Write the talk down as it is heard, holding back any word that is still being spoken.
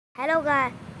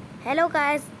Hello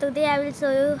guys. Today I will show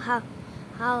you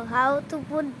how to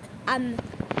put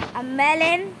a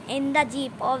melon in the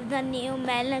jeep of the new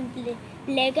melon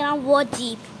playground watch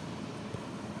jeep.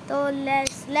 So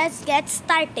let's get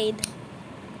started.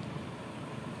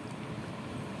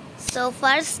 So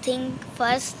first thing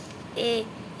first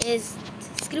is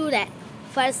screw that.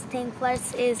 First thing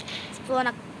first is spawn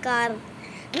a car.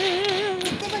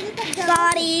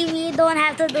 Sorry, we don't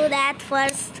have to do that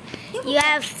first. You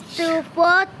have to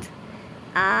put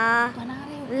a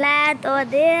lad over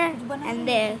there and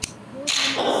there.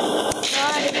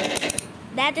 Sorry.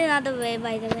 That is not the way,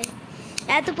 by the way. You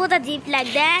have to put a jeep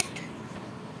like that.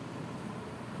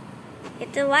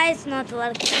 Why it's not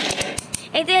working?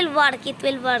 It will work. It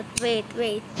will work.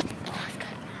 Wait.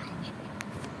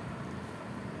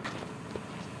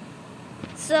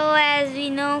 So as we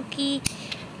know,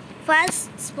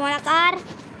 first spawn a car,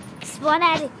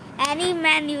 spawn any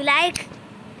man you like,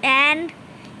 and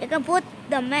you can put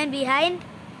the man behind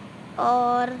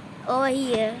or over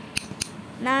here.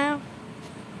 Now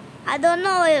I don't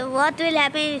know what will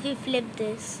happen if you flip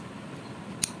this.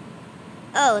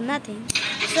 Oh, nothing.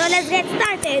 So let's get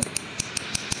started.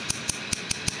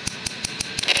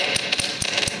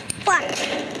 Fuck.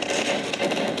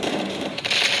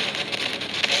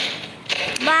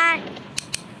 Bye.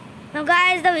 Now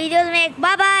guys, the videos make.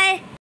 Bye bye.